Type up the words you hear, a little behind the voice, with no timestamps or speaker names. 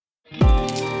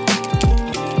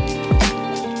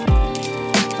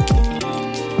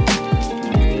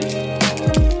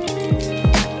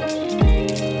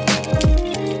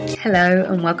Hello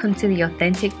and welcome to the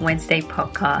Authentic Wednesday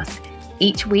podcast.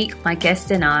 Each week, my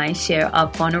guest and I share our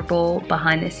vulnerable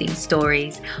behind-the-scenes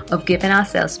stories of giving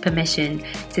ourselves permission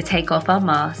to take off our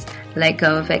masks, let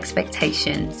go of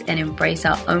expectations, and embrace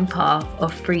our own path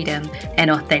of freedom and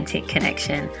authentic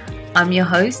connection. I'm your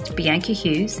host, Bianca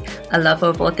Hughes, a lover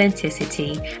of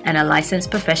authenticity and a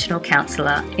licensed professional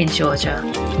counselor in Georgia.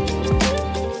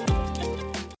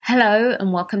 Hello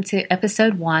and welcome to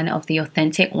episode 1 of the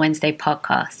Authentic Wednesday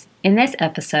podcast. In this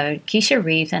episode, Keisha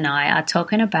Reeves and I are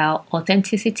talking about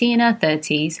authenticity in her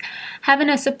 30s, having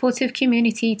a supportive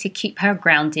community to keep her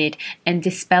grounded, and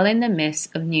dispelling the myths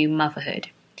of new motherhood.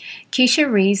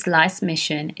 Keisha Reeves' life's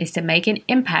mission is to make an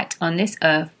impact on this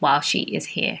earth while she is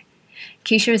here.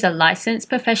 Keisha is a licensed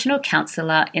professional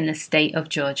counselor in the state of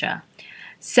Georgia.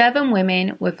 Serving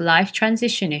women with life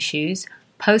transition issues,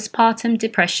 postpartum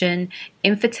depression,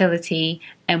 infertility,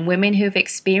 and women who've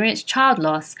experienced child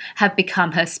loss have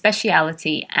become her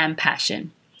speciality and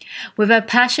passion. With her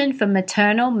passion for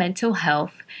maternal mental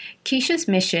health, Keisha's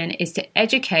mission is to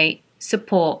educate,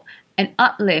 support, and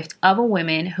uplift other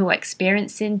women who are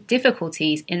experiencing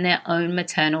difficulties in their own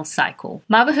maternal cycle.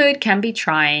 Motherhood can be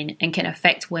trying and can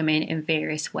affect women in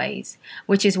various ways,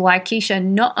 which is why Keisha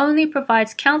not only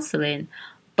provides counseling,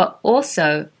 but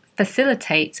also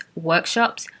facilitates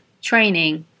workshops,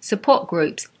 training, support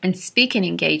groups, and speaking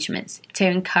engagements to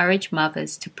encourage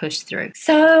mothers to push through.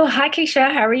 So, hi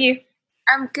Keisha, how are you?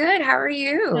 I'm good. How are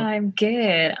you? I'm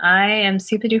good. I am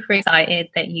super duper excited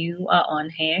that you are on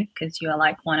here because you are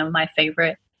like one of my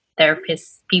favorite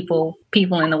therapists, people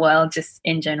in the world, just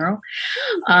in general.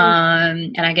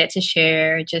 And I get to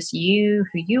share just you,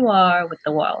 who you are with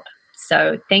the world.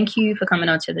 So thank you for coming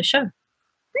on to the show.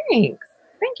 Thanks.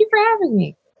 Thank you for having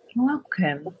me. You're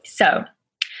welcome. So,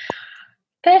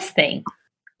 first thing,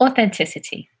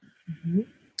 authenticity.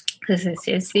 Because this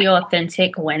is the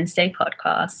Authentic Wednesday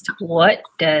podcast. What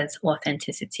does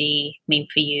authenticity mean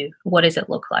for you? What does it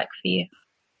look like for you?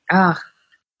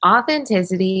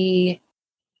 Authenticity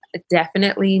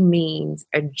definitely means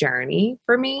a journey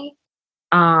for me.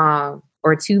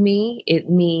 Or to me, it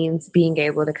means being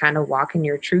able to kind of walk in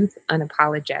your truth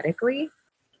unapologetically.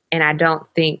 And I don't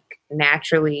think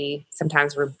naturally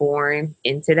sometimes we're born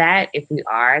into that. If we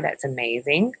are, that's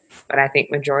amazing. But I think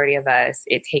majority of us,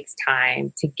 it takes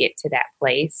time to get to that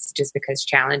place just because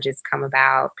challenges come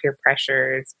about, peer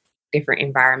pressures, different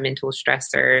environmental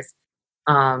stressors.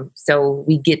 So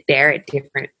we get there at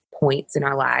different points in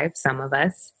our lives, some of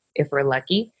us, if we're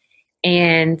lucky.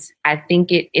 And I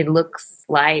think it looks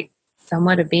like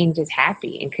somewhat of being just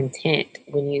happy and content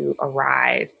when you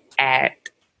arrive at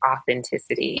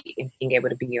authenticity and being able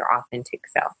to be your authentic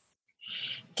self.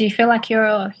 Do you feel like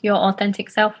you're your authentic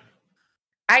self?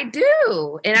 I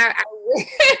do. And I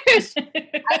wish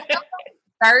my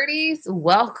 30s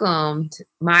welcomed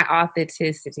my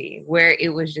authenticity, where it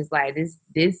was just like, this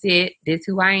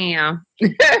who I am.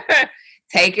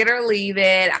 Take it or leave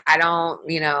it. I don't,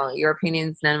 your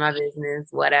opinion's none of my business,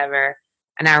 whatever.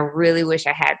 And I really wish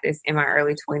I had this in my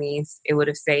early 20s. It would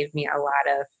have saved me a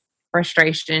lot of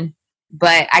frustration.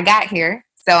 But I got here,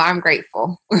 so I'm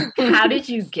grateful. How did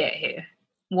you get here?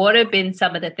 What have been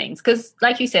some of the things? Because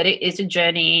like you said, it is a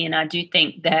journey, and I do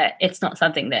think that it's not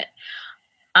something that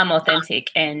I'm authentic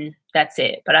and that's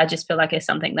it. But I just feel like it's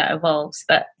something that evolves.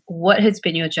 But what has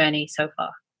been your journey so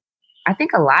far? I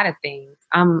think a lot of things.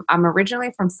 I'm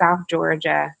originally from South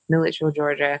Georgia, Milledgeville,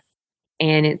 Georgia,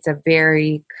 and it's a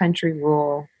very country,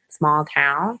 rural, small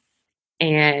town.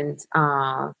 And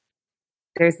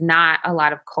there's not a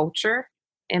lot of culture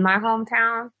in my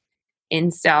hometown.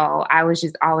 And so I was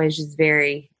just always just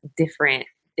very different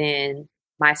than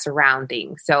my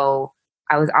surroundings. So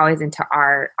I was always into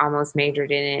art, almost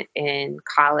majored in it in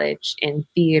college, in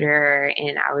theater,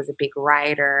 and I was a big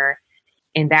writer.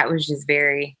 And that was just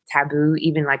very taboo,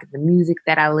 even like the music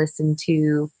that I listened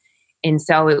to. And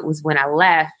so it was when I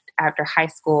left after high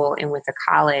school and went to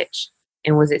college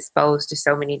and was exposed to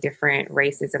so many different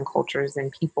races and cultures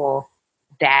and people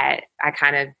that I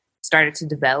kind of started to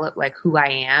develop like who I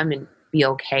am and be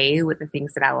okay with the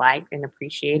things that I liked and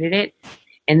appreciated it.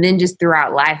 And then just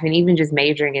throughout life and even just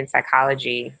majoring in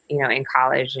psychology, in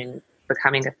college and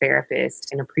becoming a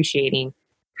therapist and appreciating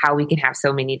how we can have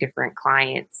so many different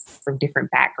clients from different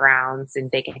backgrounds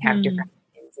and they can have different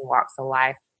things and walks of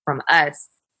life from us,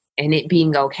 and it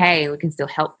being okay. We can still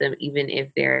help them even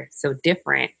if they're so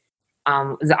different.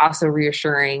 Is also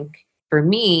reassuring for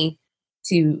me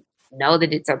to know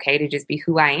that it's okay to just be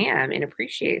who I am and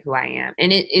appreciate who I am.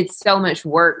 And it's so much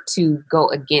work to go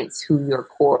against who your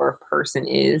core person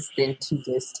is than to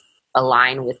just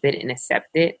align with it and accept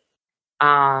it.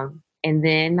 And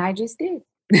then I just did.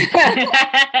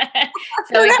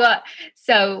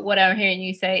 So what I'm hearing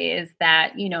you say is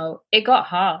that, it got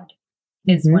hard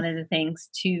is Mhm. one of the things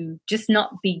to just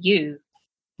not be you.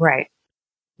 Right.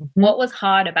 Mhm. What was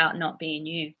hard about not being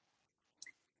you?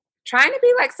 Trying to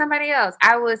be like somebody else.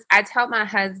 I told my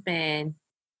husband,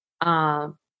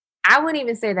 I wouldn't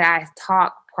even say that I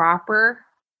talk proper,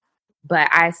 but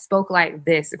I spoke like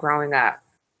this growing up.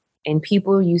 And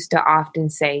people used to often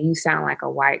say, "You sound like a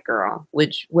white girl,"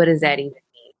 which what does that even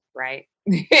mean, right?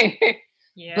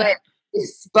 Yeah. But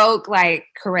spoke like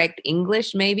correct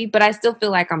English, maybe, but I still feel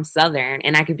like I'm Southern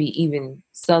and I could be even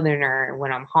Southerner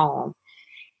when I'm home.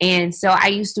 And so I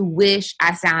used to wish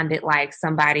I sounded like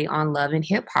somebody on Love and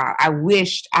Hip Hop. I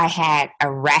wished I had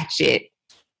a ratchet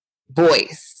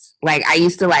voice. Like I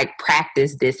used to like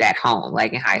practice this at home,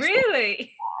 like in high school.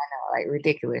 Really? Like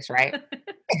ridiculous, right?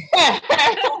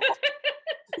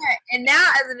 And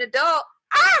now as an adult,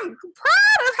 I'm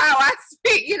proud of how I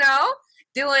speak,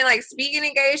 doing like speaking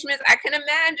engagements. I can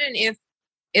imagine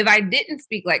if I didn't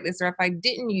speak like this or if I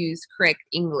didn't use correct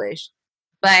English.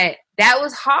 But that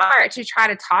was hard to try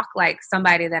to talk like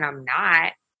somebody that I'm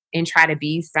not and try to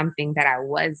be something that I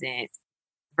wasn't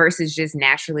versus just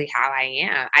naturally how I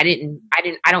am.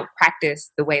 I don't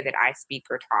practice the way that I speak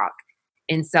or talk.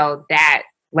 And so that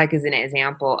like is an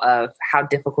example of how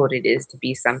difficult it is to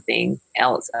be something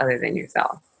else other than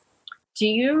yourself. Do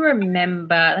you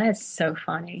remember? That's so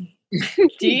funny.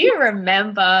 Do you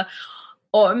remember,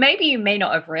 or maybe you may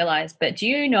not have realized, but do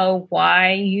you know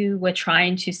why you were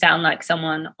trying to sound like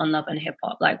someone on Love and Hip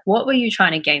Hop? Like, what were you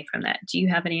trying to gain from that? Do you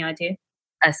have any idea?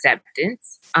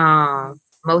 Acceptance.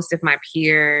 Most of my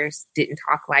peers didn't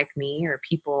talk like me or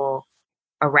people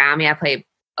around me. I played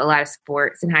a lot of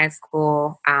sports in high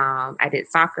school. I did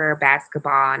soccer,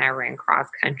 basketball, and I ran cross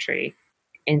country.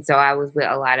 And so I was with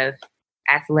a lot of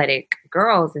athletic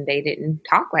girls and they didn't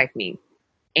talk like me.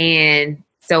 And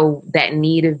so that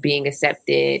need of being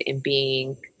accepted and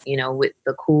being, with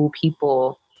the cool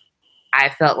people, I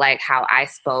felt like how I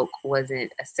spoke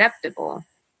wasn't acceptable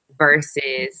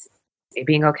versus it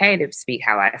being okay to speak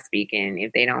how I speak. And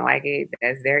if they don't like it,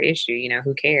 that's their issue,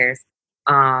 who cares?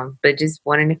 But just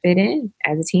wanting to fit in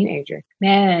as a teenager.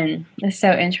 Man, it's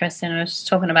so interesting. I was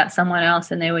talking about someone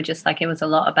else and they were just like, it was a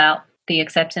lot about the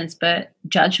acceptance, but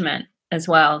judgment as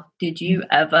well. Did you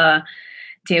ever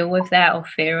deal with that or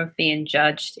fear of being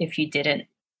judged if you didn't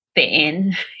fit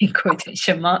in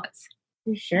quotation marks?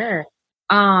 For sure.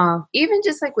 Even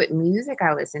just like with music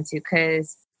I listen to,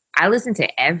 because I listen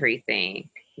to everything,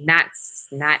 not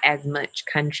as much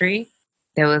country.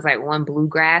 There was like one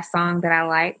bluegrass song that I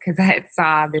liked because I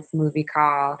saw this movie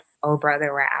called Oh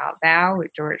Brother, Where Art Thou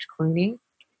with George Clooney.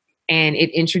 And it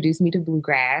introduced me to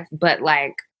bluegrass, but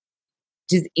like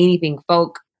just anything,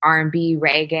 folk, R&B,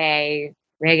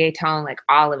 reggaeton, like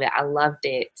all of it. I loved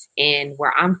it. And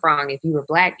where I'm from, if you were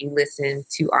Black, you listened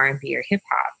to R&B or hip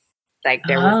hop. Like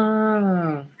there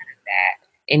was that.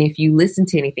 And if you listened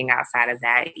to anything outside of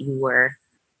that, you were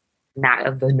not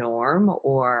of the norm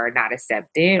or not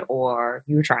accepted or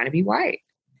you were trying to be white.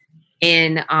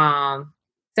 And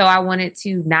so I wanted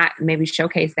to not maybe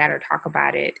showcase that or talk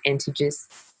about it and to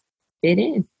just fit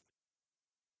in.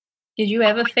 Did you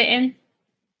ever fit in?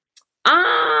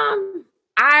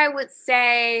 I would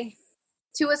say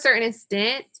to a certain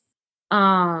extent,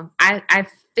 I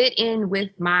fit in with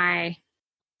I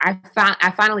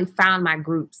finally found my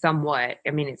group somewhat.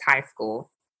 I mean, it's high school.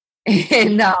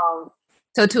 And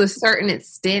so to a certain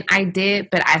extent I did,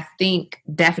 but I think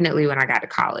definitely when I got to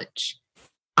college.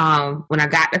 When I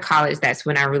got to college, that's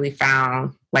when I really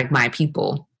found like my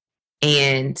people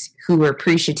and who were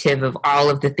appreciative of all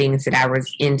of the things that I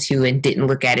was into and didn't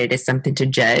look at it as something to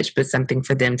judge, but something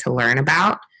for them to learn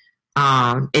about.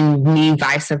 And me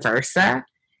vice versa.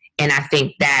 And I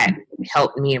think that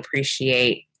helped me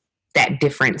appreciate that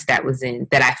difference that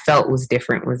I felt was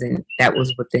different that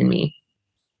was within me.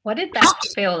 What did that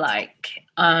feel like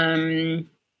when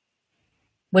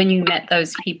you met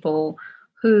those people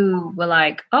who were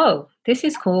like, oh, this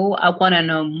is cool, I want to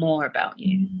know more about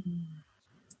you?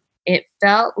 It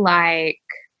felt like,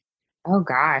 oh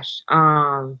gosh,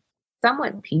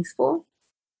 somewhat peaceful.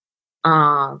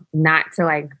 Not to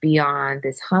like be on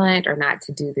this hunt or not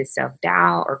to do this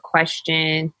self-doubt or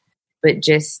question, but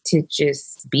just to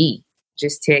be,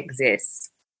 just to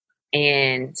exist.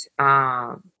 And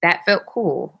that felt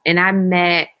cool. And I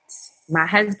met my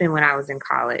husband when I was in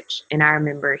college, and I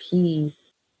remember he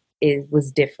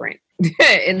was different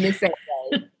in the same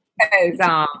way.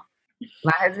 Because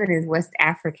my husband is West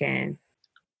African.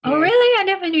 Oh, really? I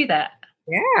never knew that.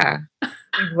 Yeah,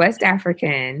 he's West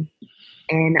African,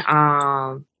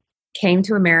 and came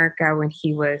to America when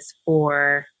he was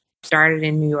 4 started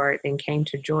in New York, then came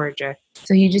to Georgia.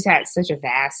 So he just had such a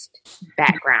vast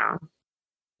background.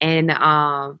 And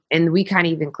we kind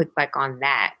of even clicked like on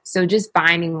that. So just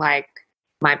finding like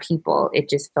my people, it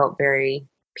just felt very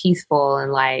peaceful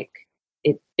and like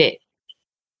it fit.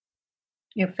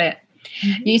 You fit.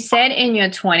 Mm-hmm. You said in your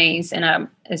 20s, and I'm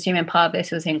assuming part of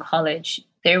this was in college,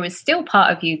 there was still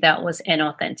part of you that was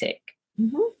inauthentic.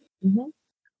 Mm-hmm.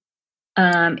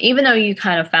 Mm-hmm. Even though you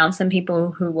kind of found some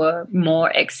people who were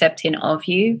more accepting of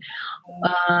you,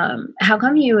 how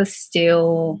come you were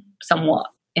still somewhat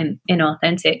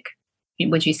inauthentic,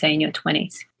 would you say, in your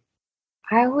 20s?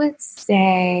 I would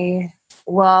say,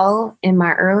 well, in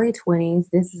my early 20s,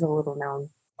 this is a little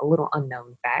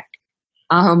unknown fact.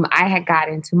 I had got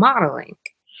into modeling,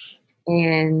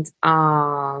 and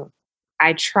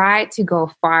I tried to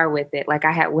go far with it. Like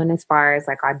I had went as far as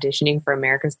like auditioning for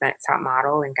America's Next Top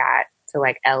Model and got to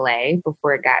like LA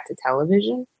before it got to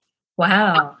television.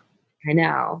 Wow. I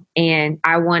know. And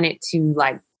I wanted to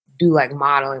like do like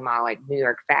modeling, like New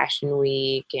York Fashion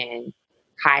Week and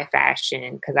high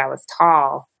fashion because I was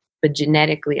tall, but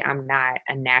genetically I'm not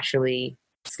a naturally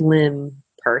slim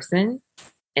person.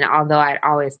 And although I'd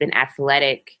always been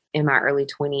athletic in my early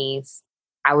 20s,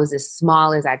 I was as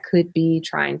small as I could be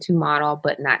trying to model,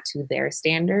 but not to their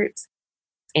standards.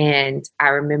 And I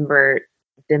remember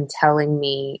them telling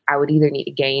me I would either need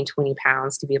to gain 20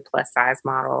 pounds to be a plus size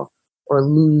model or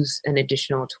lose an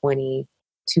additional 20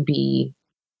 to be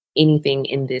anything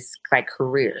in this like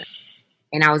career.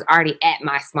 And I was already at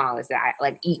my smallest, I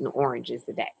like eating oranges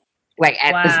a day. Like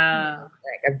at this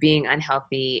like of being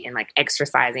unhealthy and like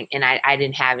exercising, and I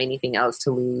didn't have anything else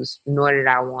to lose, nor did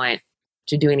I want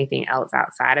to do anything else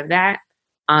outside of that.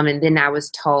 And then I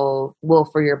was told, well,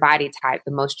 for your body type,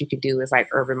 the most you could do is like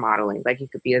urban modeling. Like you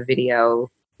could be a video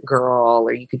girl,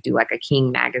 or you could do like a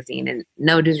King magazine. And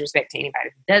no disrespect to anybody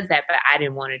who does that, but I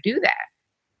didn't want to do that.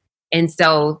 And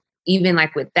so even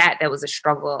like with that, that was a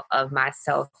struggle of my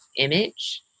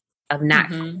self-image, of not I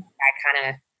kind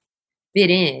of fit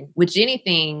in, which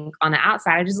anything on the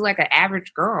outside, I just look like an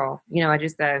average girl, you know,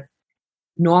 just a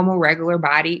normal, regular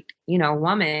bodied, you know,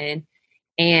 woman,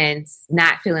 and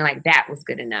not feeling like that was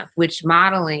good enough, which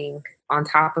modeling on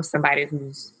top of somebody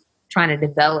who's trying to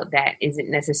develop that isn't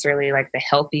necessarily like the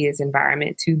healthiest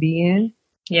environment to be in.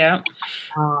 Yeah.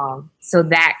 So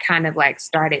that kind of like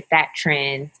started that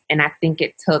trend. And I think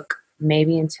it took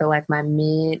maybe until like my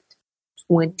mid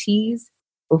 20s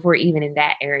before even in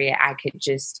that area, I could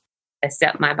just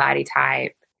accept my body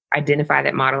type, identify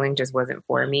that modeling just wasn't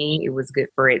for me. It was good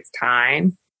for its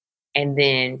time. And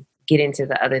then get into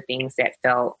the other things that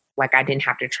felt like I didn't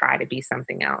have to try to be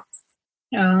something else.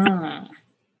 Oh,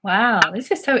 wow. This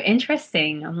is so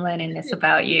interesting. I'm learning this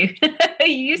about you. You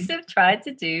used to have tried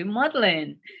to do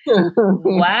modeling.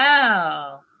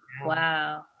 Wow.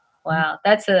 Wow. Wow.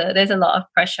 There's a lot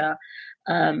of pressure,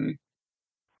 you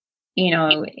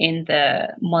know, in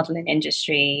the modeling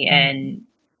industry, and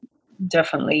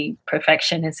definitely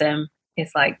perfectionism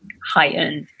is like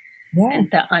heightened. Yeah.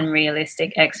 And the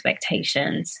unrealistic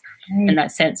expectations and that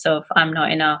sense of I'm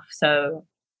not enough. So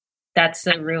that's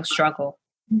a real struggle.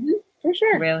 Mm-hmm. For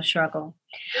sure. Real struggle.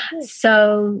 For sure.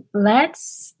 So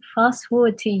let's fast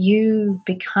forward to you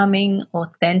becoming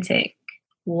authentic.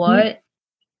 What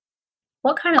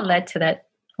kind of led to that?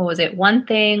 Or was it one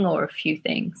thing or a few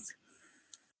things?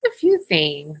 A few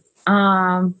things.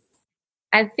 I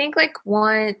think like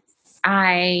once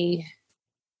I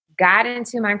got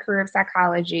into my career of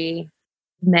psychology,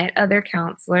 met other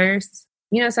counselors.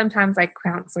 You know, sometimes like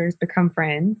counselors become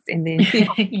friends, and then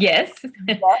yes,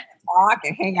 talk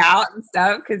and hang out and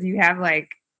stuff because you have like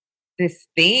this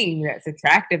thing that's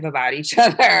attractive about each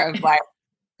other of like,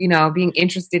 you know, being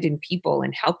interested in people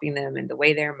and helping them and the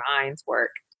way their minds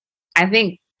work. I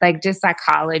think like just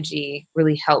psychology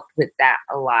really helped with that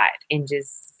a lot, and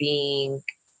just being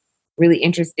really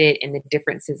interested in the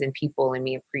differences in people and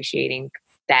me appreciating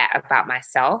that about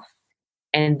myself.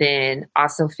 And then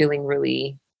also feeling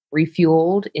really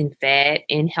refueled and fed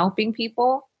in helping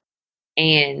people,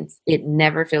 and it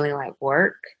never feeling like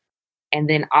work. And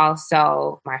then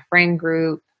also my friend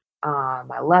group,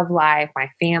 my love life, my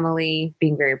family,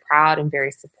 being very proud and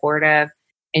very supportive,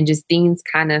 and just things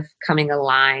kind of coming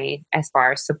aligned as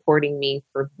far as supporting me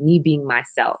for me being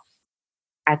myself,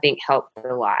 I think helped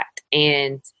a lot.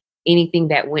 And anything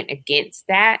that went against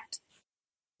that,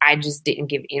 I just didn't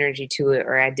give energy to it,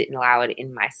 or I didn't allow it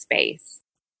in my space.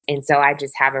 And so I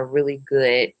just have a really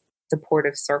good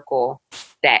supportive circle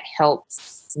that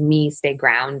helps me stay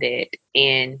grounded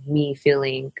and me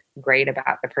feeling great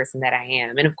about the person that I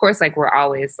am. And of course, like we're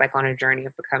always like on a journey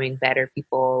of becoming better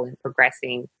people and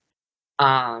progressing.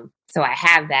 So I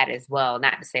have that as well.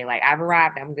 Not to say like I've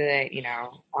arrived, I'm good,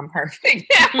 I'm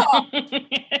perfect now.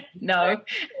 No.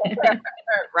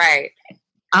 Right.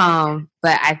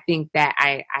 But I think that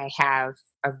I have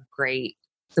a great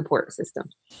support system.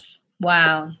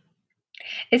 Wow.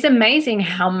 It's amazing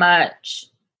how much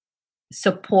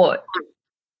support,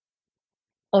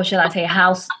 or shall I say,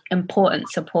 how important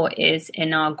support is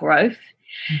in our growth.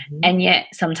 Mm-hmm. And yet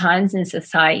sometimes in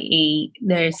society,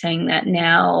 they're saying that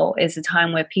now is a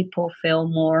time where people feel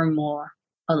more and more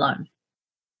alone.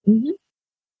 Mm-hmm.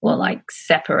 Or like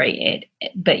separated.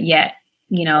 But yet,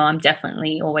 I'm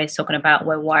definitely always talking about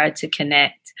we're wired to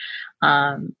connect.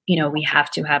 We have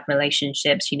to have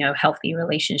relationships, healthy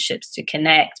relationships to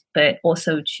connect, but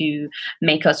also to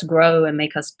make us grow and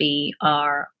make us be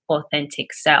our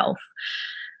authentic self.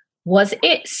 Was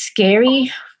it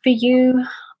scary for you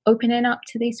opening up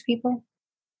to these people?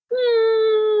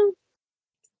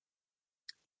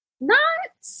 Not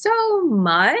so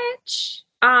much.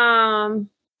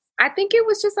 I think it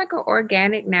was just like an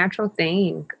organic, natural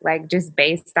thing, like just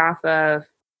based off of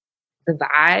the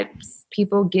vibes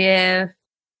people give,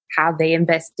 how they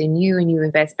invest in you and you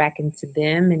invest back into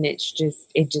them. And it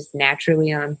just naturally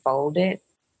unfolded.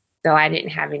 So I didn't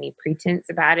have any pretense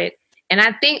about it. And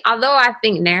although I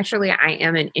think naturally I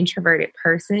am an introverted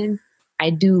person, I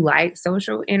do like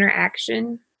social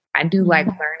interaction. I do like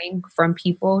learning from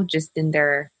people just in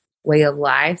their way of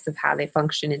lives, of how they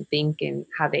function and think and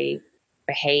how they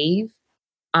behave.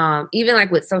 Even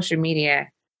like with social media,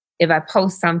 if I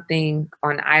post something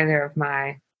on either of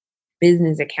my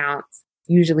business accounts,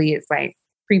 usually it's like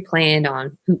pre-planned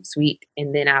on Hootsuite,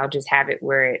 and then I'll just have it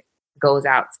where it goes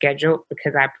out scheduled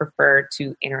because I prefer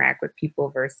to interact with people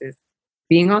versus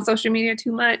being on social media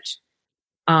too much.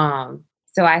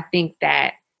 So I think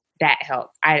that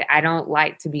helps. I don't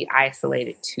like to be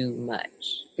isolated too much.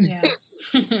 Yeah.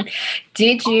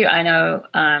 I know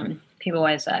people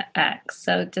always ask,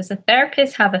 so does a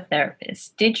therapist have a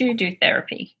therapist? Did you do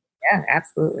therapy? Yeah,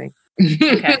 absolutely.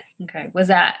 Okay. Was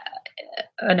that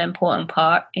an important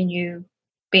part in you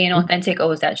being authentic, or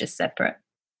was that just separate?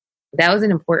 That was an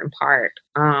important part.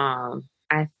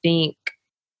 I think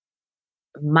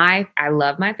I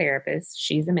love my therapist.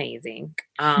 She's amazing.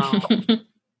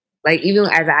 Like even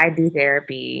as I do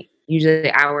therapy,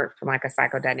 usually I work from like a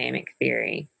psychodynamic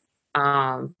theory.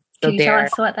 Can you tell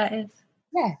us what that is?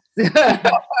 Yes.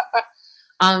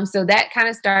 So that kind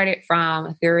of started from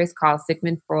a theorist called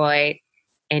Sigmund Freud.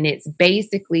 And it's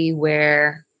basically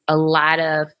where a lot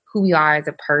of who we are as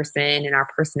a person and our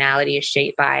personality is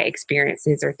shaped by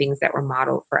experiences or things that were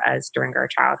modeled for us during our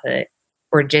childhood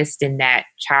or just in that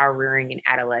child rearing and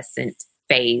adolescent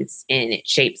phase. And it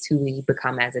shapes who we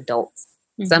become as adults.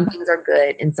 Mm-hmm. Some things are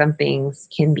good and some things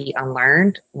can be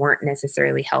unlearned, weren't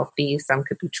necessarily healthy. Some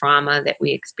could be trauma that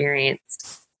we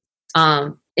experienced.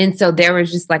 And so there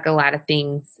was just like a lot of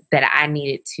things that I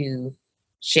needed to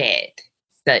shed,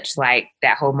 such like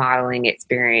that whole modeling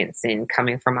experience and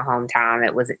coming from a hometown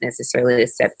that wasn't necessarily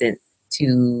accepted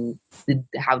to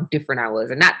how different I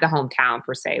was, and not the hometown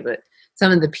per se, but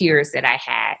some of the peers that I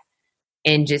had,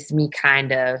 and just me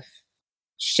kind of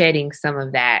shedding some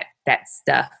of that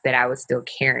stuff that I was still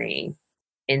carrying.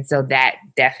 And so that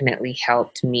definitely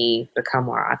helped me become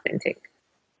more authentic.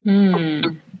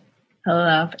 I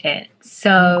love it.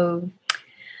 So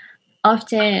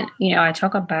often, I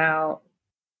talk about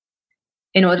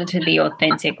in order to be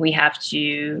authentic, we have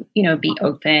to, be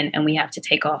open and we have to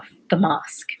take off the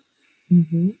mask.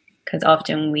 Because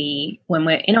often when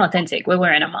we're inauthentic, we're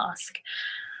wearing a mask.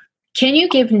 Can you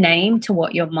give name to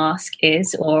what your mask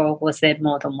is, or was there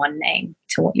more than one name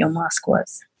to what your mask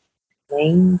was?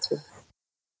 Name to...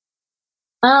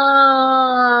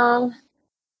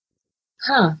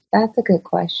 that's a good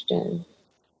question.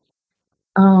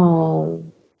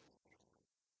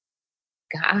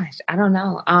 Gosh, I don't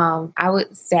know. I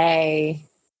would say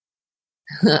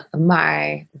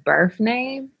my birth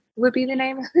name would be the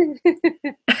name of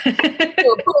it.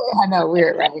 I know,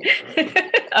 weird, right?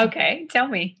 Okay, tell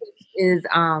me. Is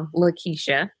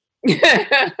Lakeisha.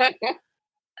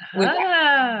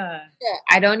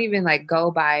 I don't even like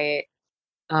go by it.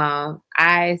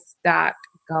 I stopped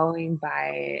going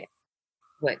by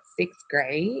it, 6th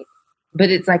grade? But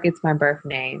it's like it's my birth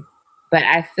name. But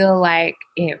I feel like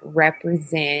it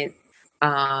represents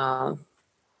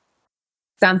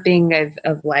something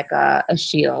of like a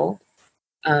shield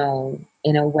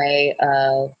in a way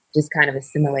of just kind of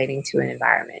assimilating to an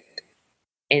environment.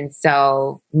 And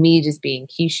so me just being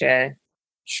Keisha,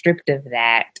 stripped of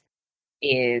that,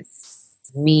 is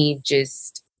me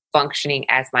just functioning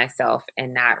as myself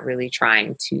and not really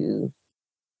trying to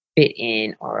fit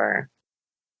in or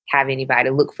have anybody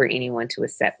look for anyone to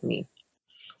accept me.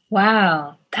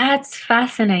 Wow, that's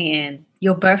fascinating.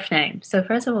 Your birth name. So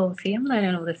first of all, see, I'm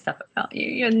learning all this stuff about you.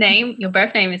 Your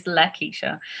birth name is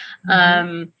Lakeisha.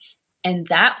 And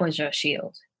that was your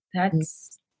shield.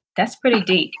 That's pretty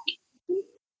deep.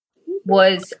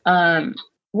 Was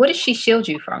what did she shield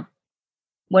you from?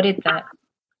 What did that?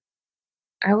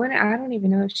 I don't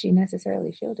even know if she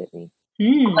necessarily shielded me.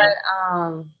 But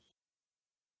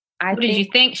what did you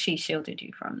think she shielded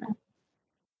you from then?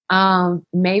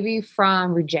 Maybe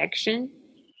from rejection,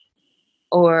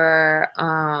 or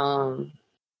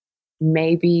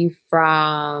maybe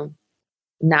from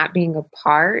not being a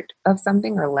part of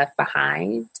something or left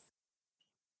behind.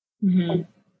 Mm-hmm.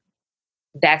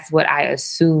 That's what I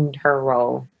assumed her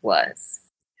role was.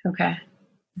 Okay.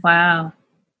 Wow.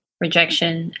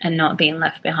 Rejection and not being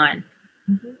left behind.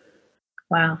 Mm-hmm.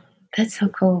 Wow. That's so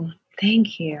cool.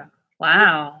 Thank you.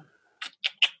 Wow.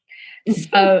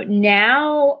 So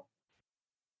now,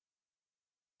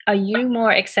 are you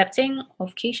more accepting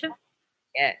of Keisha?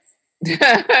 Yes.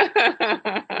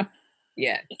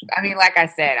 Yes. I mean, like I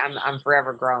said, I'm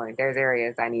forever growing. There's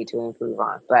areas I need to improve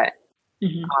on, but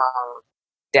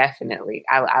definitely,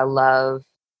 I love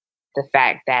the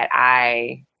fact that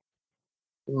I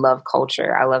love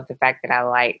culture. I love the fact that I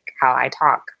like how I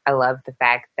talk. I love the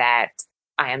fact that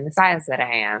I am the size that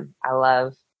I am. I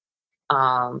love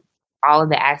all of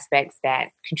the aspects that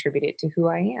contributed to who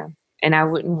I am, and I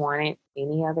wouldn't want it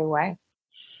any other way.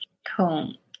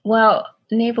 Cool. Well,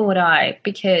 neither would I,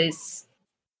 because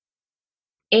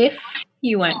if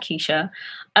you weren't Keisha,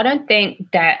 I don't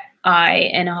think that I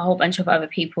and a whole bunch of other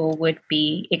people would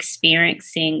be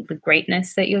experiencing the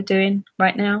greatness that you're doing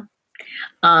right now.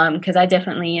 Because I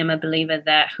definitely am a believer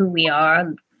that who we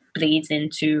are bleeds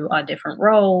into our different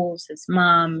roles as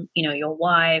mom, your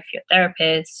wife, your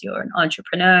therapist, you're an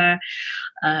entrepreneur,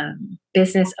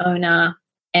 business owner.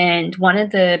 And one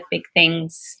of the big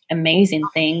things, amazing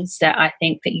things that I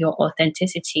think that your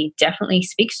authenticity definitely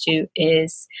speaks to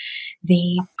is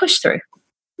the push through.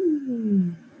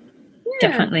 Yeah.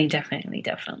 Definitely.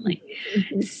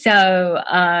 So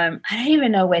I don't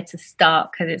even know where to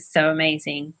start because it's so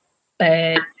amazing.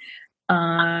 But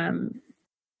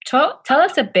tell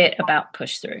us a bit about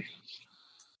push through.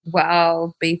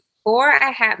 Well, before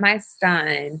I had my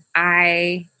son,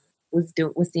 I was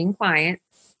seeing clients,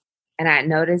 and I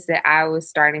noticed that I was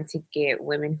starting to get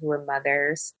women who were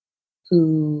mothers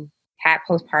who had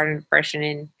postpartum depression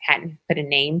and hadn't put a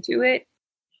name to it,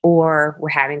 or were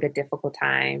having a difficult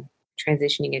time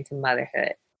transitioning into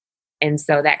motherhood. And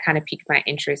so that kind of piqued my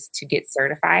interest to get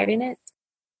certified in it.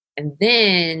 And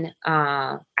then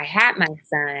I had my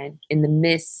son in the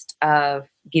midst of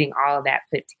getting all of that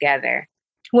put together.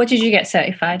 What did you get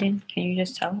certified in? Can you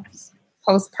just tell us?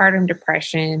 Postpartum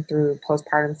depression through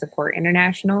Postpartum Support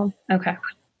International. Okay.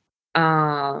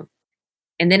 And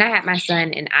then I had my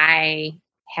son, and I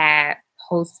had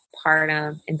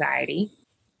postpartum anxiety,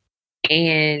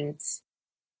 and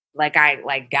I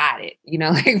got it,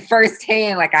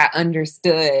 firsthand, I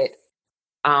understood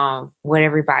what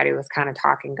everybody was kind of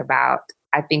talking about.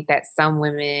 I think that some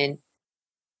women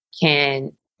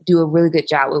can do a really good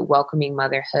job with welcoming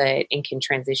motherhood and can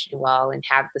transition well and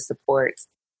have the supports.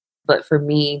 But for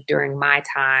me, during my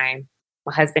time,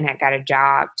 my husband had got a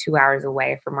job 2 hours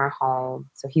away from our home.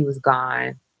 So he was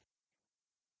gone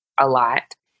a lot.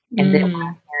 And then my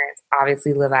parents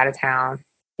obviously live out of town.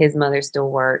 His mother still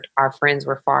worked. Our friends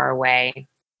were far away.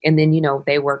 And then,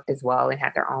 they worked as well and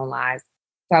had their own lives.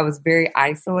 So I was very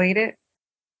isolated.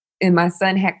 And my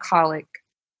son had colic.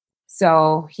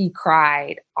 So he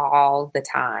cried all the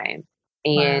time.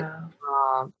 And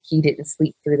he didn't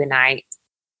sleep through the night.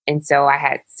 And so I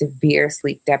had severe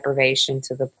sleep deprivation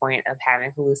to the point of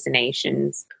having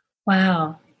hallucinations.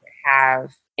 Wow.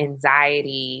 Have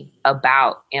anxiety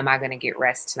about, am I going to get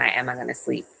rest tonight? Am I going to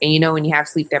sleep? And when you have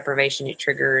sleep deprivation, it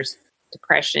triggers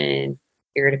depression,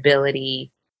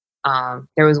 irritability.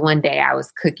 There was one day I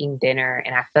was cooking dinner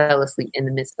and I fell asleep in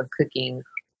the midst of cooking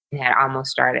and had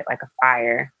almost started like a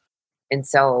fire. And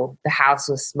so the house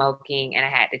was smoking and I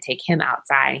had to take him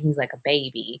outside, and he's like a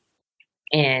baby.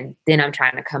 And then I'm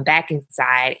trying to come back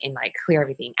inside and clear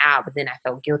everything out. But then I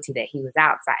felt guilty that he was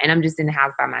outside, and I'm just in the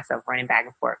house by myself running back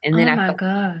and forth. And then I felt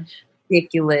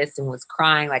ridiculous and was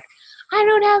crying I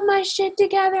don't have my shit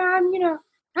together.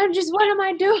 I'm just, what am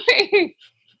I doing?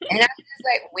 And I was just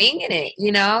winging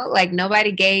it,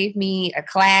 nobody gave me a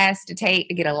class to take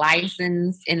to get a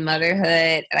license in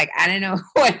motherhood. I didn't know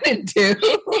what to do.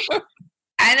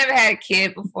 I never had a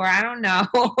kid before. I don't know.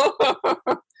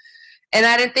 And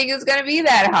I didn't think it was going to be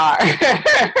that hard.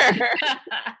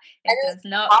 It does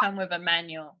not come with a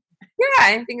manual.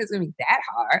 I didn't think it was going to be that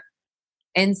hard.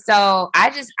 And so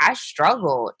I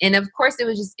struggled. And of course it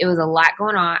was a lot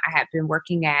going on. I had been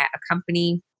working at a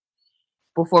company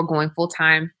before going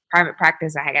full-time private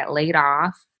practice. I had got laid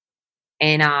off,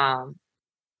 and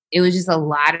it was just a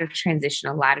lot of transition,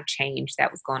 a lot of change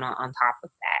that was going on top of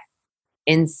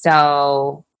that. And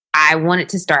so I wanted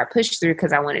to start Push Through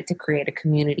because I wanted to create a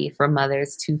community for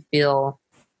mothers to feel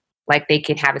like they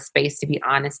could have a space to be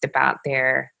honest about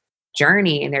their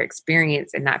journey and their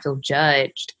experience and not feel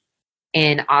judged,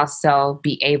 and also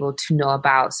be able to know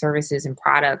about services and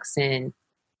products and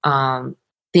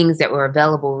things that were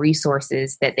available,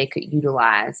 resources that they could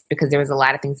utilize, because there was a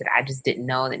lot of things that I just didn't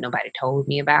know that nobody told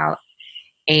me about.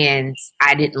 And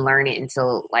I didn't learn it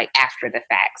until like after the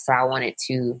fact. So I wanted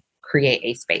to create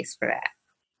a space for that.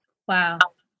 Wow.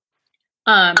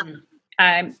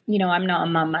 I'm not a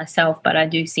mom myself, but I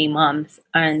do see moms,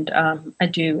 and I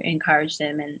do encourage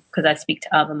them, and because I speak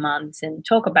to other moms and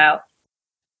talk about,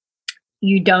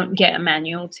 you don't get a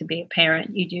manual to be a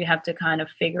parent. You do have to kind of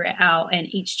figure it out, and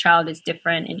each child is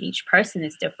different and each person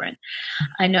is different.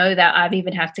 I know that I've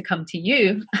even have to come to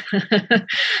you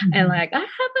and like, I have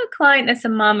a client that's a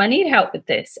mom, I need help with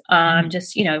this,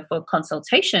 just, for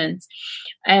consultations.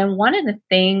 And one of the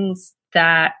things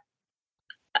that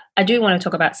I do want to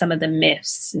talk about, some of the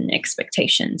myths and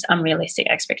expectations, unrealistic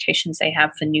expectations they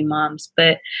have for new moms.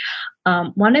 But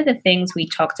one of the things we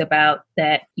talked about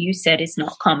that you said is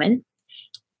not common,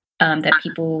 that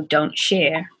people don't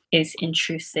share, is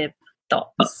intrusive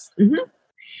thoughts.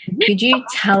 Could you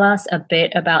tell us a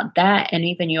bit about that and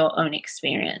even your own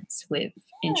experience with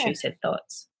intrusive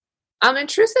thoughts?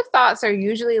 Intrusive thoughts are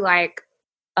usually like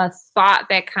a thought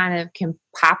that kind of can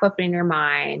pop up in your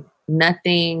mind,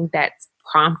 nothing that's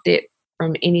prompted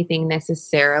from anything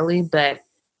necessarily, but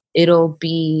it'll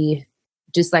be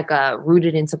just like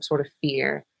rooted in some sort of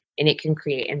fear, and it can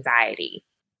create anxiety,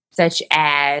 such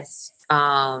as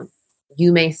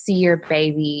you may see your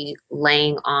baby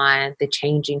laying on the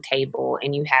changing table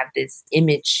and you have this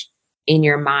image in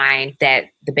your mind that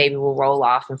the baby will roll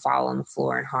off and fall on the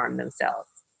floor and harm themselves.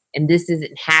 And this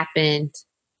hasn't happened.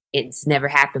 It's never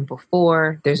happened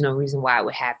before. There's no reason why it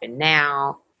would happen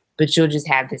now, but you'll just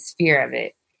have this fear of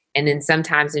it. And then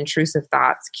sometimes intrusive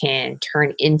thoughts can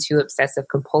turn into obsessive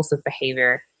compulsive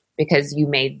behavior, because you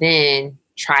may then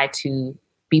try to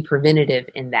be preventative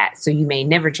in that. So you may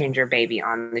never change your baby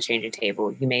on the changing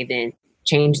table. You may then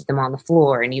change them on the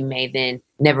floor, and you may then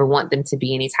never want them to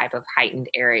be any type of heightened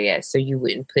area. So you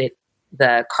wouldn't put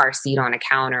the car seat on a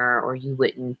counter, or you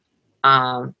wouldn't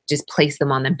just place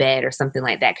them on the bed or something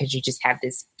like that, because you just have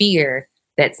this fear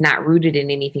that's not rooted in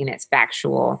anything that's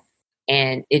factual.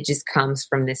 And it just comes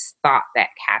from this thought that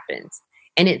happens.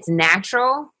 And it's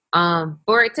natural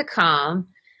for it to come.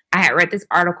 I had read this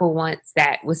article once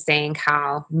that was saying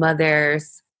how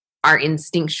mothers are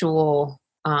instinctual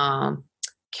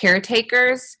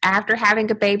caretakers after having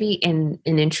a baby, and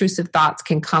intrusive thoughts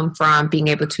can come from being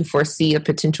able to foresee a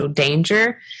potential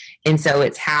danger. And so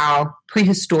it's how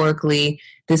prehistorically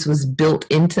this was built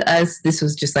into us. This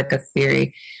was just like a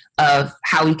theory of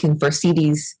how we can foresee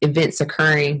these events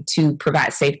occurring to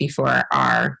provide safety for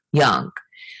our young.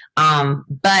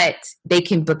 But they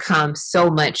can become so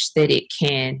much that it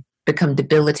can become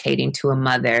debilitating to a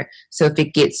mother. So if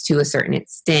it gets to a certain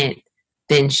extent,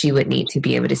 then she would need to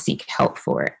be able to seek help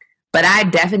for it. But I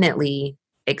definitely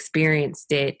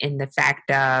experienced it in the fact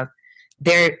of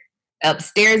there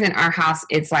upstairs in our house,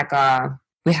 it's like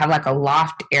we have like a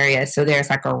loft area. So there's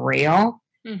like a rail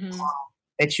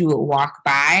that you would walk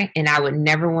by, and I would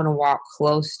never want to walk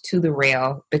close to the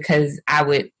rail because I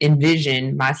would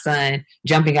envision my son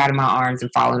jumping out of my arms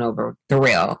and falling over the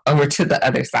rail over to the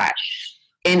other side.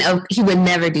 And he would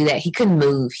never do that. He couldn't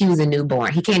move. He was a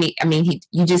newborn. He can't,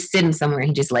 you just sit him somewhere and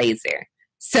he just lays there.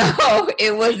 So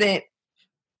it wasn't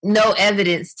no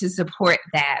evidence to support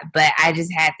that, but I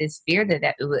just had this fear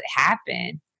that it would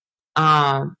happen.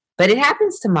 But it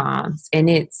happens to moms, and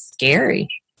it's scary.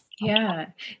 Yeah.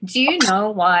 Do you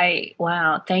know why?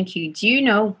 Wow. Thank you. Do you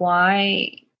know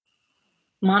why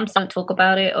moms don't talk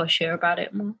about it or share about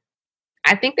it more?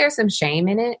 I think there's some shame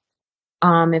in it.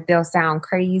 If they'll sound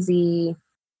crazy,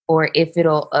 or if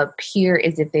it'll appear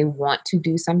as if they want to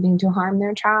do something to harm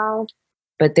their child.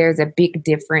 But there's a big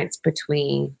difference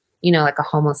between, like a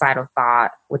homicidal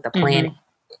thought with a plan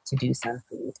to do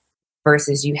something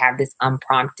versus you have this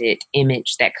unprompted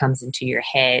image that comes into your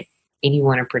head, and you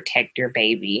want to protect your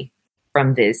baby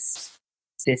from this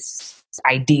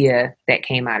idea that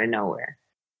came out of nowhere.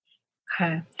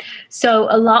 Okay. So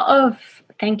a lot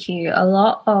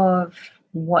of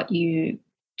what you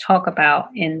talk about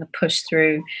in the Push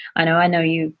Through, I know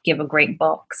you give a great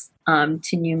box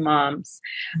to new moms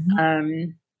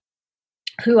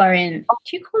who are in,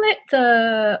 do you call it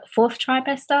the fourth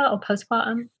trimester or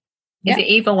postpartum? Is it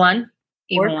either one?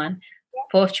 Either one.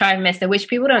 Fourth trimester, which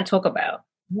people don't talk about,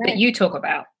 but you talk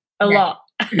about a lot.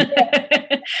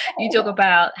 You talk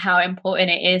about how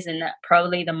important it is and that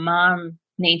probably the mom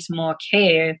needs more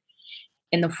care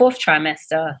in the fourth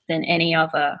trimester than any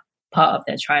other part of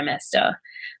the trimester.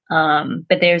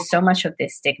 But there's so much of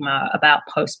this stigma about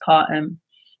postpartum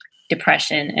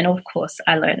depression. And of course,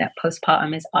 I learned that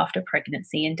postpartum is after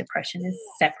pregnancy and depression is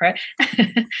separate.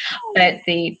 But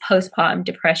the postpartum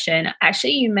depression,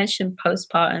 actually, you mentioned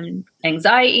postpartum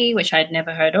anxiety, which I'd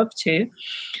never heard of too.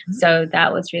 So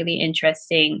that was really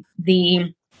interesting.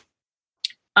 The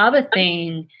other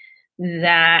thing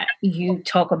that you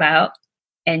talk about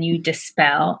and you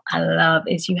dispel, I love,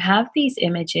 is you have these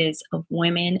images of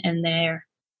women and their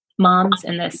moms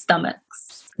and their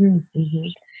stomachs. Mm-hmm.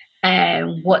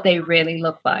 And what they really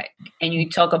look like. And you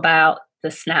talk about the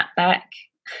snapback,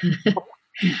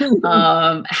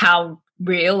 how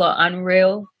real or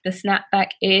unreal the snapback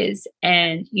is.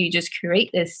 And you just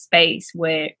create this space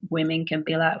where women can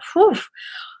be like, whew,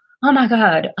 oh my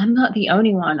God, I'm not the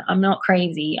only one. I'm not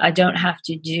crazy. I don't have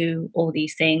to do all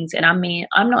these things. And I mean,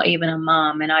 I'm not even a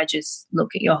mom. And I just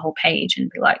look at your whole page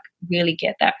and be like, really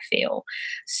get that feel.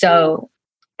 So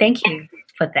thank you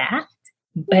for that.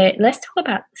 But let's talk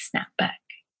about the snapback.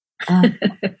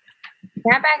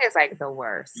 Snapback is like the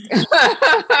worst.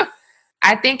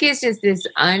 I think it's just this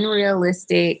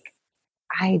unrealistic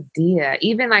idea,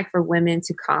 even like for women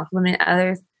to compliment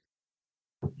others.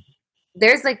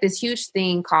 There's like this huge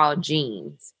thing called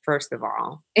genes, first of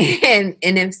all. And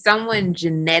if someone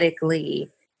genetically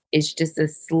is just a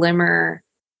slimmer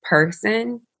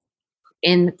person,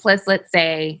 and plus, let's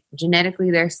say genetically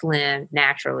they're slim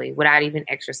naturally without even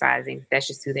exercising. That's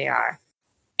just who they are.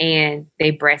 And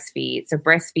they breastfeed. So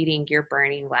breastfeeding, you're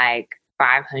burning like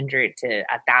 500 to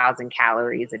 1,000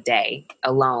 calories a day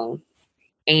alone.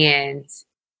 And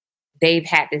they've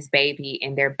had this baby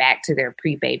and they're back to their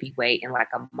pre-baby weight in like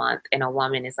a month. And a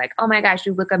woman is like, oh my gosh,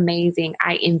 you look amazing.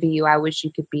 I envy you. I wish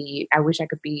you could be, I wish I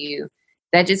could be you.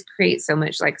 That just creates so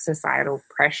much like societal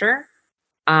pressure.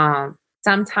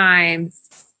 Sometimes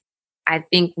I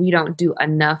think we don't do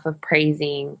enough of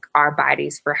praising our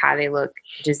bodies for how they look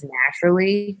just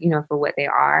naturally, you know, for what they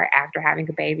are after having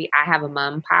a baby. I have a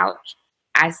mom pouch.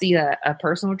 I see a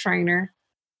personal trainer.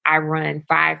 I run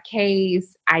 5Ks.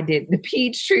 I did the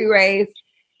Peachtree race.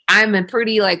 I'm a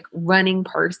pretty like running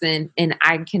person and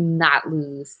I cannot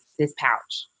lose this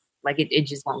pouch. Like it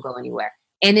just won't go anywhere.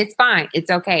 And it's fine.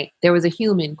 It's okay. There was a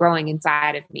human growing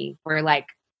inside of me for like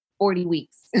 40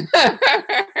 weeks.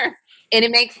 And it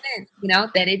makes sense, you know,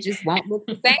 that it just won't look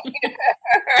the same.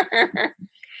 And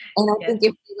I think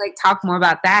if we like talk more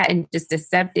about that and just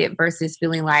accept it versus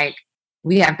feeling like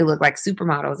we have to look like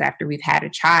supermodels after we've had a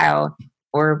child,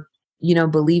 or, you know,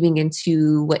 believing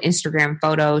into what Instagram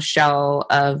photos show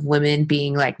of women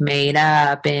being like made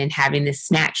up and having this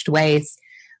snatched waist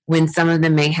when some of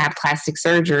them may have plastic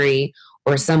surgery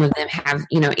or some of them have,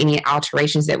 you know, any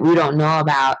alterations that we don't know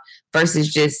about,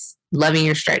 versus just loving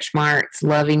your stretch marks,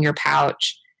 loving your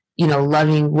pouch, you know,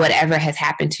 loving whatever has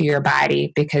happened to your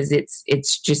body, because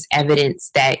it's just evidence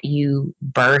that you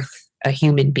birth a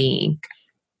human being.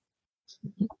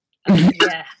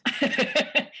 Yeah.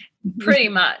 Pretty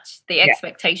much the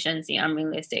expectations, the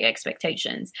unrealistic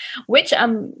expectations, which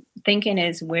I'm thinking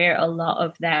is where a lot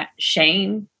of that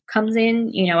shame comes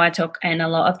in. You know, and a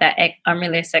lot of that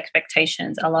unrealistic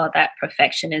expectations, a lot of that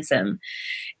perfectionism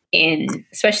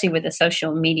especially with the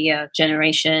social media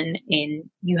generation,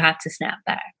 you have to snap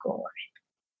back, or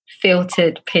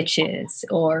filtered pictures,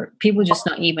 or people just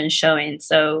not even showing.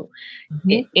 So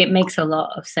it makes a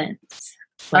lot of sense.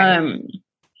 Right.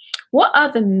 What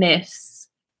other myths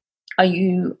are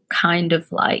you kind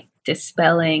of like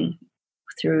dispelling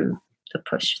through the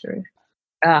push through?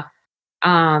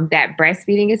 That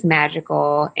breastfeeding is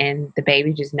magical and the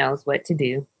baby just knows what to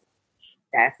do.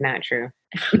 That's not true.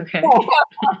 Okay.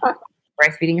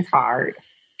 Breastfeeding is hard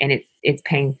and it's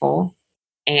painful,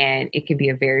 and it can be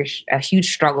a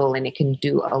huge struggle, and it can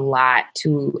do a lot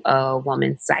to a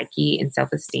woman's psyche and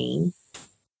self-esteem.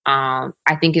 I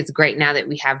think it's great now that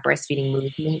we have breastfeeding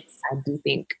movements. I do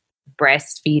think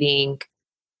breastfeeding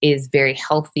is very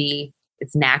healthy.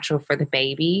 It's natural for the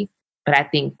baby, but I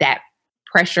think that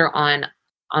pressure on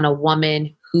a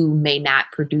woman who may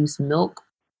not produce milk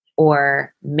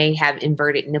or may have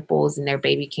inverted nipples and their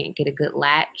baby can't get a good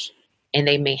latch and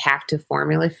they may have to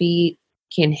formula feed,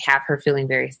 can have her feeling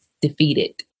very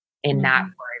defeated and not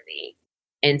worthy.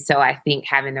 And so I think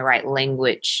having the right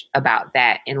language about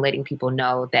that and letting people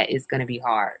know that is going to be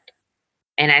hard.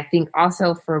 And I think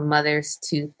also for mothers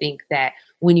to think that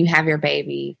when you have your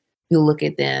baby, you'll look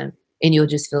at them and you'll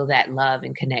just feel that love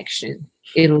and connection.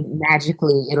 It'll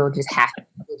just happen.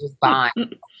 It'll just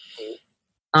bond.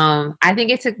 I think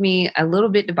it took me a little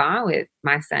bit to bond with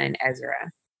my son,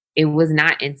 Ezra. It was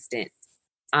not instant.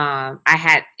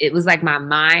 It was like my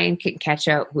mind couldn't catch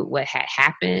up with what had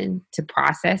happened to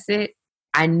process it.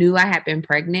 I knew I had been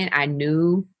pregnant. I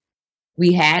knew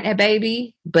we had a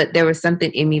baby, but there was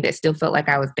something in me that still felt like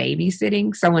I was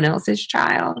babysitting someone else's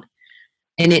child.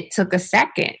 And it took a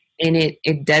second, and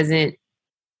it doesn't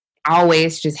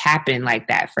always just happen like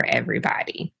that for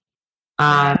everybody.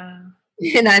 And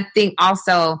I think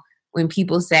also when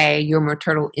people say your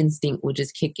maternal instinct will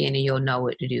just kick in and you'll know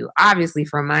what to do. Obviously,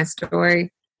 from my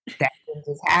story, that didn't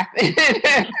just happen.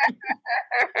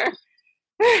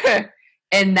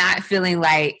 And not feeling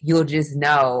like you'll just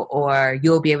know or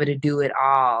you'll be able to do it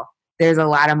all. There's a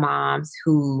lot of moms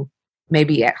who may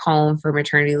be at home for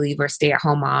maternity leave or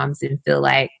stay-at-home moms and feel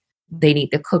like they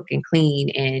need to cook and clean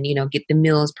and, get the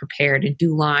meals prepared and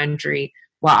do laundry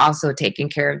while also taking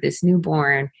care of this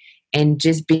newborn, and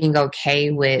just being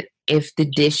okay with if the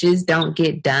dishes don't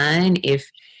get done, if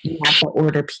you have to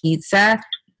order pizza,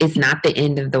 it's not the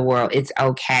end of the world. It's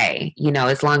okay.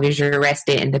 As long as you're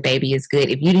rested and the baby is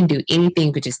good. If you didn't do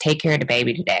anything but just take care of the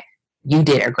baby today, you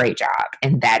did a great job,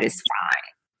 and that is fine.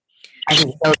 I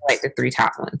think those are like the three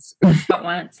top ones.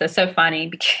 That's so funny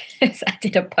because I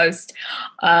did a post,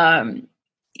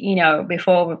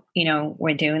 before,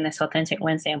 we're doing this Authentic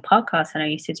Wednesday and podcast, and I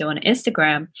used to do on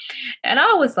Instagram. And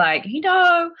I was like,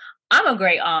 I'm a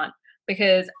great aunt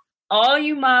because all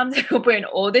you moms are putting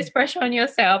all this pressure on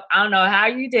yourself. I don't know how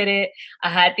you did it. I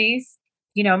had these,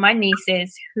 my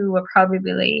nieces who were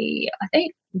probably, I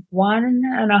think,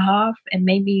 1.5 and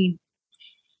maybe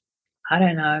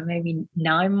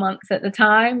 9 months at the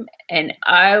time. And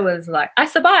I was like, I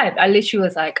survived. I literally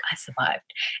was like, I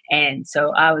survived. And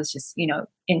so I was just,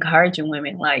 encouraging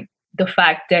women, like the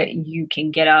fact that you can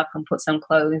get up and put some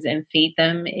clothes and feed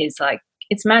them is like,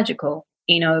 it's magical,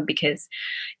 because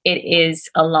it is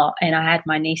a lot. And I had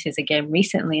my nieces again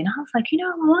recently and I was like, I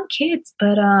want kids,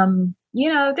 but,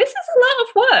 this is a lot of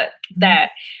work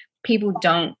that people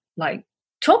don't like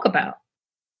talk about.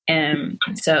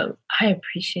 So I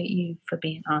appreciate you for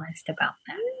being honest about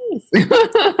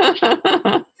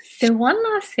that. So one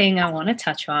last thing I want to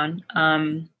touch on,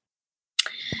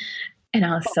 and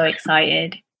I was so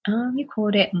excited. You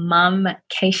called it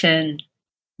Mumcation.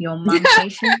 Your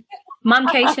Mumcation?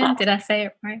 Mumcation, did I say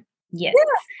it right? Yes.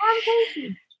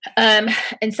 Yeah,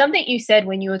 and something you said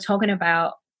when you were talking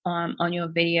about on your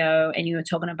video, and you were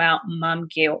talking about mum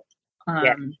guilt.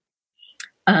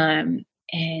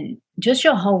 And just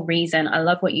your whole reason, I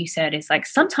love what you said. It's like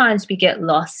sometimes we get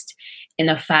lost in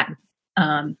the fact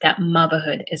that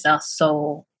motherhood is our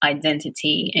sole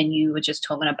identity. And you were just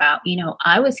talking about,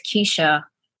 I was Keisha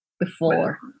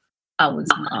before I was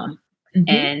mom. Mm-hmm.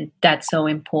 And that's so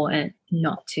important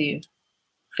not to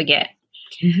forget.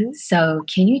 Mm-hmm. So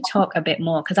can you talk a bit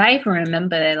more? Because I even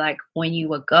remember like when you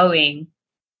were going,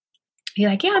 you're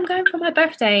like, yeah, I'm going for my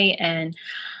birthday and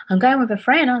I'm going with a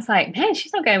friend. I was like, man,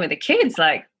 she's not going with the kids.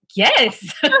 Like,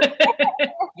 yes.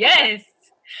 Yes.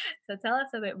 So tell us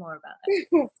a bit more about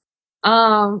that.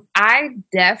 I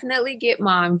definitely get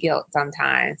mom guilt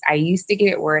sometimes. I used to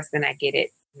get it worse than I get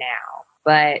it now.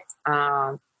 But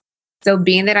so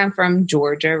being that I'm from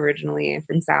Georgia originally and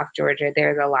from South Georgia,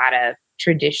 there's a lot of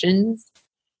traditions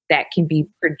that can be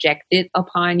projected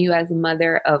upon you as a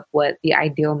mother of what the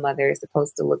ideal mother is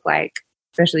supposed to look like,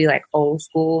 especially like old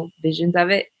school visions of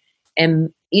it.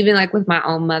 And even like with my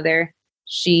own mother,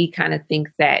 she kind of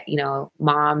thinks that,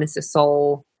 mom is the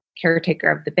sole caretaker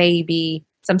of the baby.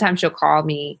 Sometimes she'll call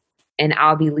me and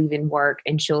I'll be leaving work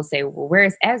and she'll say, well,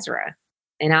 where's Ezra?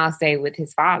 And I'll say with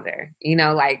his father,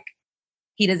 like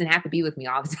he doesn't have to be with me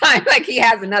all the time. Like he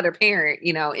has another parent,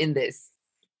 in this.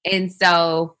 And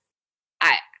so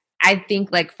I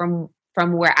think like from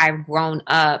where I've grown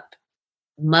up,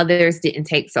 mothers didn't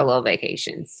take solo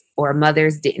vacations or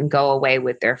mothers didn't go away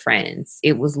with their friends.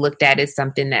 It was looked at as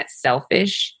something that's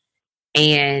selfish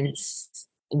and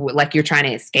like you're trying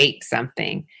to escape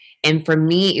something. And for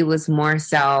me, it was more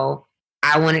so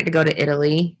I wanted to go to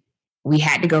Italy. We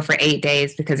had to go for 8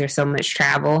 days because there's so much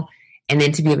travel, and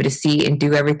then to be able to see and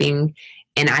do everything.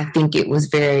 And I think it was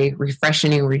very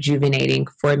refreshing and rejuvenating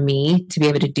for me to be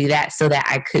able to do that so that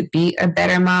I could be a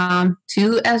better mom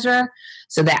to Ezra,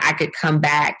 so that I could come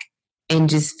back and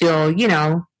just feel,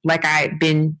 like I'd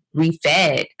been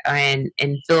refed and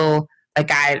feel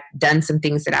like I'd done some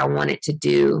things that I wanted to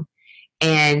do.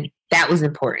 And that was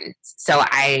important. So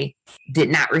I did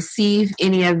not receive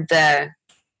any of the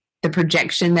the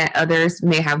projection that others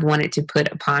may have wanted to put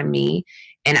upon me.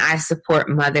 And I support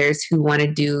mothers who want to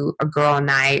do a girl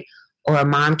night or a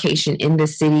momcation in the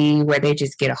city where they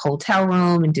just get a hotel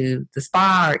room and do the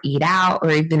spa or eat out, or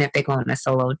even if they go on a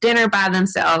solo dinner by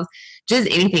themselves, just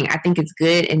anything. I think it's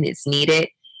good and it's needed.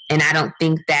 And I don't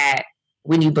think that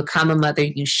when you become a mother,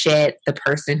 you shed the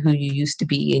person who you used to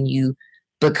be and you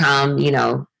become,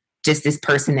 just this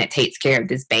person that takes care of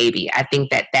this baby. I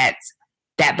think that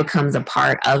becomes a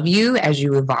part of you as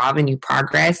you evolve and you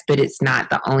progress, but it's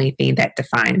not the only thing that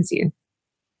defines you.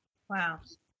 Wow.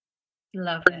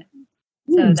 Love it.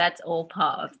 So that's all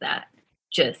part of that.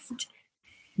 Just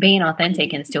being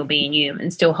authentic and still being you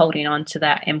and still holding on to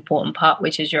that important part,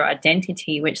 which is your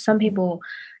identity, which some people,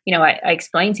 I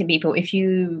explain to people, if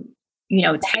you,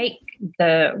 take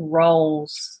the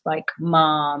roles like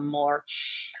mom or,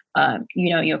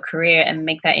 your career and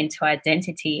make that into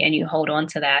identity and you hold on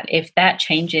to that, if that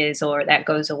changes or that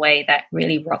goes away, that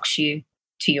really rocks you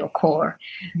to your core.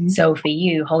 Mm-hmm. So for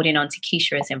you, holding on to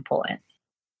Keisha is important.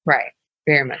 Right.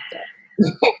 Very much so.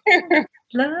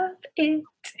 Love it.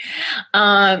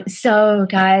 So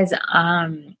guys,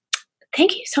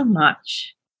 thank you so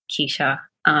much, Keisha.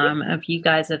 If you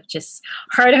guys have just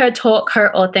heard her talk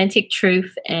her authentic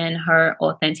truth and her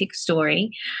authentic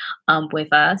story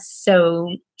with us.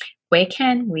 So where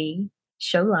can we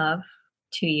show love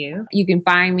to you? You can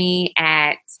find me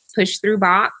at Push Through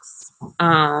Box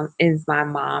is my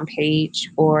mom page,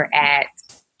 or at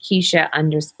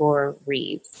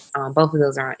Keisha_Reeves. Both of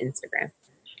those are on Instagram.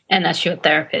 And that's your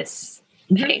therapist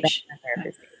page.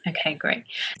 Okay, great.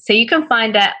 So you can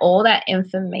find all that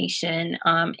information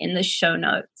in the show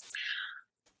notes.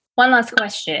 One last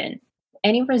question.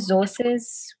 Any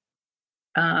resources,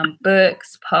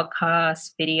 books,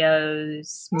 podcasts,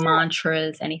 videos,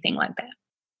 mantras, anything like that?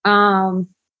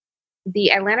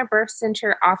 The Atlanta Birth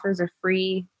Center offers a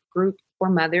free group for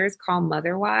mothers called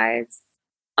Motherwise.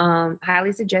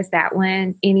 Highly suggest that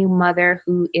one. Any mother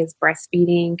who is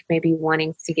breastfeeding, maybe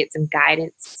wanting to get some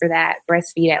guidance for that,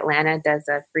 Breastfeed Atlanta does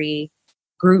a free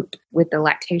group with the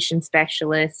lactation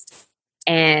specialist.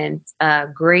 And a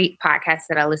great podcast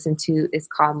that I listen to is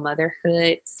called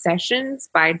Motherhood Sessions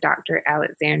by Dr.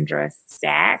 Alexandra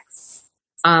Sachs.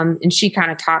 And she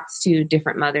kind of talks to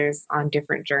different mothers on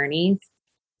different journeys.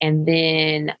 And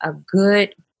then a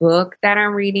good book that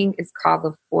I'm reading is called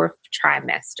The Fourth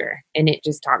Trimester. And it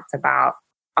just talks about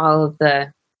all of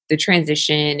the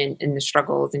transition and the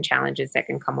struggles and challenges that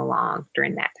can come along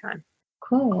during that time.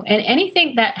 Cool. And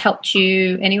anything that helped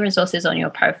you, any resources on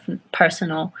your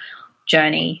personal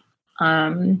journey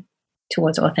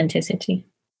towards authenticity?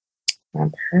 My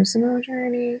personal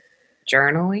journey?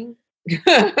 Journaling. Maybe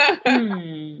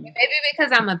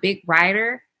because I'm a big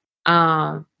writer.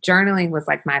 Journaling was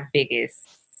like my biggest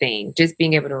thing. Just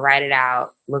being able to write it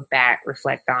out, look back,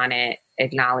 reflect on it,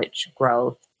 acknowledge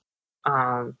growth.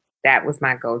 That was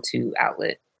my go-to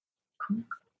outlet. Cool.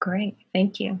 Great.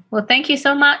 Thank you. Well, thank you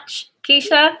so much,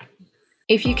 Keisha.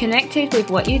 If you connected with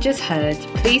what you just heard,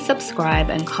 please subscribe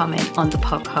and comment on the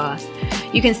podcast.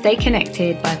 You can stay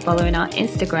connected by following our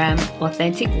Instagram,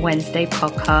 Authentic Wednesday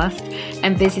Podcast,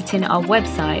 and visiting our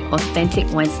website,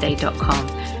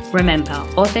 AuthenticWednesday.com. Remember,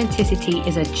 authenticity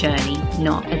is a journey,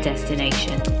 not a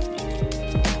destination.